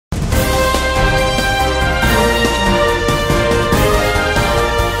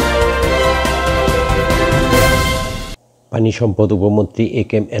পানি সম্পদ উপমন্ত্রী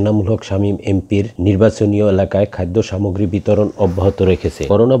এম এনামুল হক শামীম এমপির নির্বাচনীয় এলাকায় খাদ্য সামগ্রী বিতরণ অব্যাহত রেখেছে।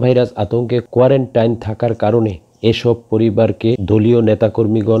 করোনা ভাইরাস আতঙ্কে কোয়ারেন্টাইন থাকার কারণে এসব পরিবারকে দলীয়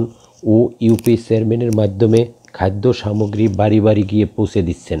নেতাকর্মীগণ ও ইউপি চেয়ারম্যানের মাধ্যমে খাদ্য সামগ্রী বাড়ি বাড়ি গিয়ে পৌঁছে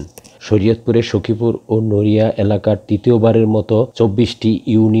দিচ্ছেন। শরীয়তপুরের সখীপুর ও নড়িয়া এলাকার তৃতীয়বারের মতো ২৪টি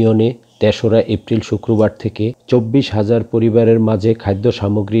ইউনিয়নে ৩রা এপ্রিল শুক্রবার থেকে ২৪,০০০ পরিবারের মাঝে খাদ্য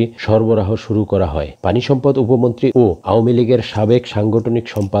সামগ্রী সরবরাহ শুরু করা হয়। পানি সম্পদ উপমন্ত্রী ও আওয়ামী লীগের সাবেক সাংগঠনিক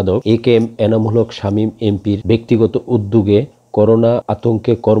সম্পাদক এম এনামুল হক শামীম এমপির ব্যক্তিগত উদ্যোগে করোনা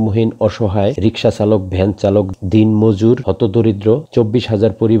আতঙ্কে কর্মহীন অসহায় রিকশা চালক, ভ্যান চালক, দিনমজুর, হতদরিদ্র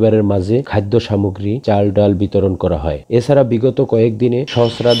 ২৪,০০০ পরিবারের মাঝে খাদ্য সামগ্রী, চাল ডাল বিতরণ করা হয়। এছাড়া বিগত কয়েকদিনে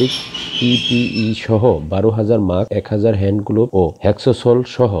সহস্রাধিক পিপিই সহ ১২,০০০ মাস্ক, ১,০০০ হ্যান্ড গ্লোভ ও হেক্সোসল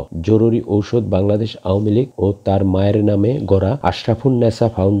সহ জরুরি ঔষধ বাংলাদেশ আওয়ামী লীগ ও তার মায়ের নামে গড়া আশরাফুন্নেসা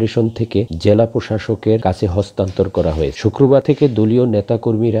ফাউন্ডেশন থেকে জেলা প্রশাসকের কাছে হস্তান্তর করা হয়েছে। শুক্রবার থেকে দলীয়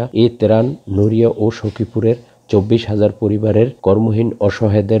নেতাকর্মীরা এ ত্রাণ নড়িয়া ও সখীপুরের ২৪,০০০ পরিবারের কর্মহীন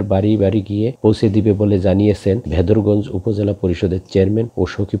অসহায়দের বাড়ি বাড়ি গিয়ে পৌঁছে দিবে বলে জানিয়েছেন ভেদরগঞ্জ উপজেলা পরিষদের চেয়ারম্যান ও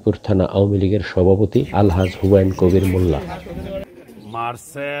সখীপুর থানা আওয়ামী লীগের সভাপতি আলহাজ হুমায়ুন কবির মোল্লা।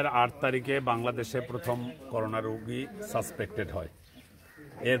 মার্চের ৮ তারিখে বাংলাদেশে প্রথম করোনা রোগী সাসপেক্টেড হয়।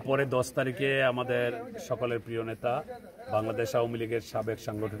 এরপরে ১০ তারিখে আমাদের সকলের প্রিয় নেতা, বাংলাদেশ আওয়ামী লীগের সাবেক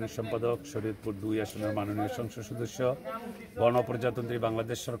সাংগঠনিক সম্পাদক, শরীয়তপুর ২ আসনের মাননীয় সংসদ সদস্য, গণপ্রজাতন্ত্রী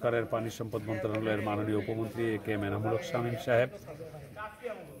বাংলাদেশ সরকারের পানি সম্পদ মন্ত্রণালয়ের মাননীয় উপমন্ত্রী এম এনামুল হক শামীম সাহেব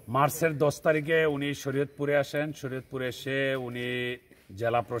মার্চের ১০ তারিখে উনি শরীয়তপুরে আসেন। শরীয়তপুরে এসে উনি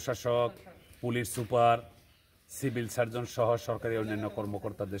জেলা প্রশাসক, পুলিশ সুপার, সিভিল সার্জন সহ সরকারি অন্যান্য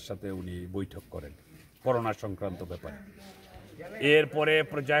কর্মকর্তাদের সাথে উনি বৈঠক করেন করোনা সংক্রান্ত ব্যাপারে। এরপরে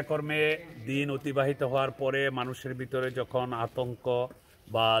পর্যায়ক্রমে দিন অতিবাহিত হওয়ার পরে মানুষের ভিতরে যখন আতঙ্ক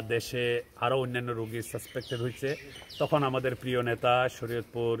বা দেশে আরও অন্যান্য রোগী সাসপেক্টেড হয়েছে, তখন আমাদের প্রিয় নেতা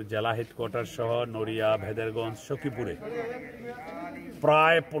শরীয়তপুর জেলা হেডকোয়ার্টার সহ নড়িয়া, ভেদরগঞ্জ, সখীপুরে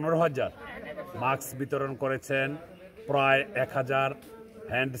প্রায় ১৫,০০০ মাস্ক বিতরণ করেছেন, প্রায় ১,০০০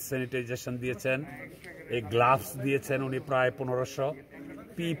 হ্যান্ড স্যানিটাইজেশন দিয়েছেন, এই গ্লাভস দিয়েছেন উনি প্রায় ১৫০০,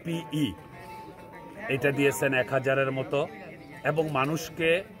 পিপিই এটা দিয়েছেন ১,০০০-এর মতো, এবং মানুষকে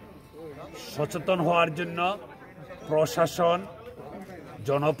সচেতন হওয়ার জন্য প্রশাসন,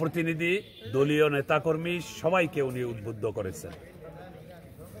 জনপ্রতিনিধি, দলীয় নেতাকর্মী সবাইকে উনি উদ্বুদ্ধ করেছেন।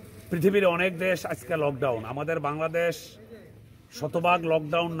 পৃথিবীর অনেক দেশ আজকে লকডাউন, আমাদের বাংলাদেশ শতভাগ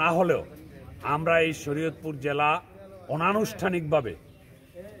লকডাউন না হলেও আমরা এই শরীয়তপুর জেলা অনানুষ্ঠানিকভাবে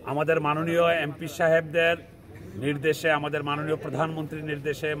আমাদের মাননীয় এমপি সাহেবদের নির্দেশে, আমাদের মাননীয় প্রধানমন্ত্রীর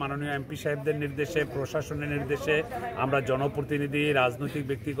নির্দেশে, মাননীয় এমপি সাহেবদের নির্দেশে, প্রশাসনের নির্দেশে আমরা জনপ্রতিনিধি, রাজনৈতিক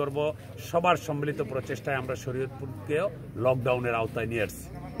ব্যক্তিবর্গ সবার সম্মিলিত প্রচেষ্টায় আমরা শরীয়তপুরকেও লকডাউনের আওতায় নিয়ে আসছি।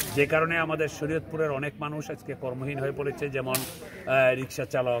 যে কারণে আমাদের শরীয়তপুরের অনেক মানুষ আজকে কর্মহীন হয়ে পড়েছে, যেমন রিক্সা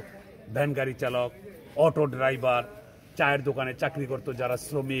চালক, ভ্যান গাড়ি চালক, অটো ড্রাইভার, চায়ের দোকানে চাকরি করত যারা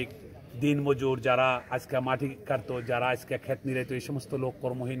শ্রমিক, দিনমজুর যারা আজকে মাটি কাটতো, যারা আজকে ক্ষেত নিরাইত, এই সমস্ত লোক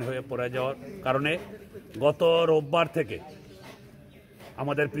কর্মহীন হয়ে পড়ে যাওয়ার কারণে গত রোববার থেকে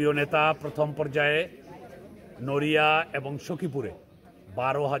আমাদের প্রিয় নেতা প্রথম পর্যায়ে নড়িয়া এবং সখীপুরে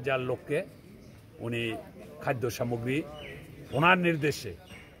 ১২,০০০ লোককে উনি খাদ্য সামগ্রী ওনার নির্দেশে,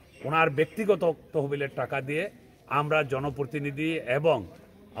 ওনার ব্যক্তিগত তহবিলের টাকা দিয়ে আমরা জনপ্রতিনিধি এবং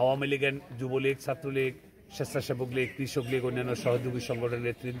আওয়ামী লীগের, যুবলীগ, ছাত্রলীগ, স্বেচ্ছাসেবক লীগ, কৃষক লীগ, অন্যান্য সহযোগী সংগঠনের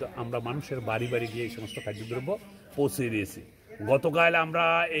নেতৃত্ব আমরা মানুষের বাড়ি বাড়ি গিয়ে এই সমস্ত খাদ্যদ্রব্য পৌঁছে দিয়েছি। গতকাল আমরা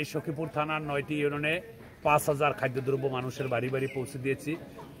এই সখীপুর থানার ৯টি ইউনিয়নে ৫,০০০ খাদ্যদ্রব্য মানুষের বাড়ি বাড়ি পৌঁছে দিয়েছি।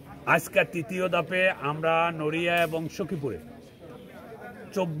 আজকে তৃতীয় ধাপে আমরা নড়িয়া এবং সখীপুরে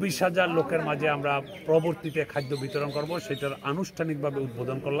 ২৪,০০০ লোকের মাঝে আমরা পরবর্তীতে খাদ্য বিতরণ করব, সেটার আনুষ্ঠানিকভাবে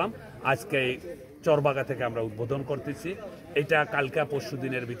উদ্বোধন করলাম। আজকে চরবাগা থেকে আমরা উদ্বোধন করতেছি। এটা কালকা পরশু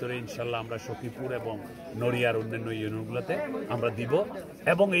দিনের ভিতরে ইনশাল্লাহ আমরা সখীপুর এবং নড়িয়ার অন্যান্য ইউনিয়নগুলোতে আমরা দিব,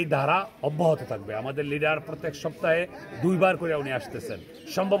 এবং এই ধারা অব্যাহত থাকবে। আমাদের লিডার প্রত্যেক সপ্তাহে ২ বার করে উনি আসতেছেন।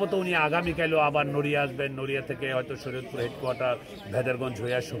 সম্ভবত উনি আগামীকালও আবার নড়িয়া আসবেন। নড়িয়া থেকে হয়তো শরীয়তপুর হেডকোয়ার্টার, ভেদরগঞ্জ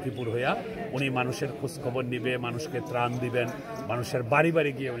হইয়া, সখীপুর হইয়া উনি মানুষের খোঁজখবর নিবে, মানুষকে ত্রাণ দিবেন, মানুষের বাড়ি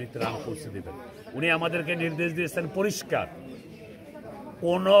বাড়ি গিয়ে উনি ত্রাণ পৌঁছে দিবেন। উনি আমাদেরকে নির্দেশ দিয়েছেন পরিষ্কার,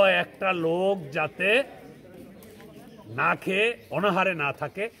 কোনো একটা লোক যাতে না খেয়ে অনাহারে না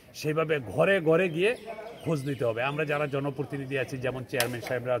থাকে, সেইভাবে ঘরে ঘরে গিয়ে খোঁজ নিতে হবে। আমরা যারা জনপ্রতিনিধি আছি, যেমন চেয়ারম্যান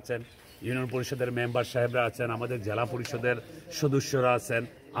সাহেবরা আছেন, ইউনিয়ন পরিষদের মেম্বার সাহেবরা আছেন, আমাদের জেলা পরিষদের সদস্যরা আছেন,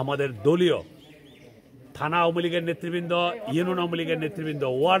 আমাদের দলীয় থানা আওয়ামী লীগের নেতৃবৃন্দ, ইউনিয়ন আওয়ামী লীগের নেতৃবৃন্দ,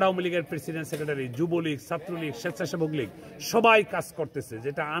 ওয়ার্ড আওয়ামী লীগের প্রেসিডেন্ট সেক্রেটারি, যুবলীগ, ছাত্রলীগ, স্বেচ্ছাসেবক লীগ সবাই কাজ করতেছে,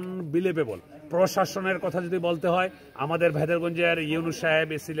 যেটা আনবিলিভেবল। প্রশাসনের কথা যদি বলতে হয়, আমাদের ভেদেরগঞ্জের ইউনূস সাহেব,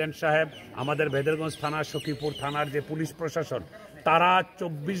 এসিলেন্ট সাহেব, আমাদের ভেদেরগঞ্জ থানা, সখীপুর থানার যে পুলিশ প্রশাসন, তারা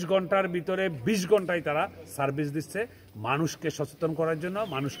 24 ঘন্টার ভিতরে 20 ঘন্টায় তারা সার্ভিস দিচ্ছে মানুষকে সচেতন করার জন্য,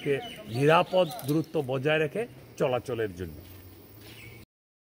 মানুষকে নিরাপদ দূরত্ব বজায় রেখে চলাচলের জন্য।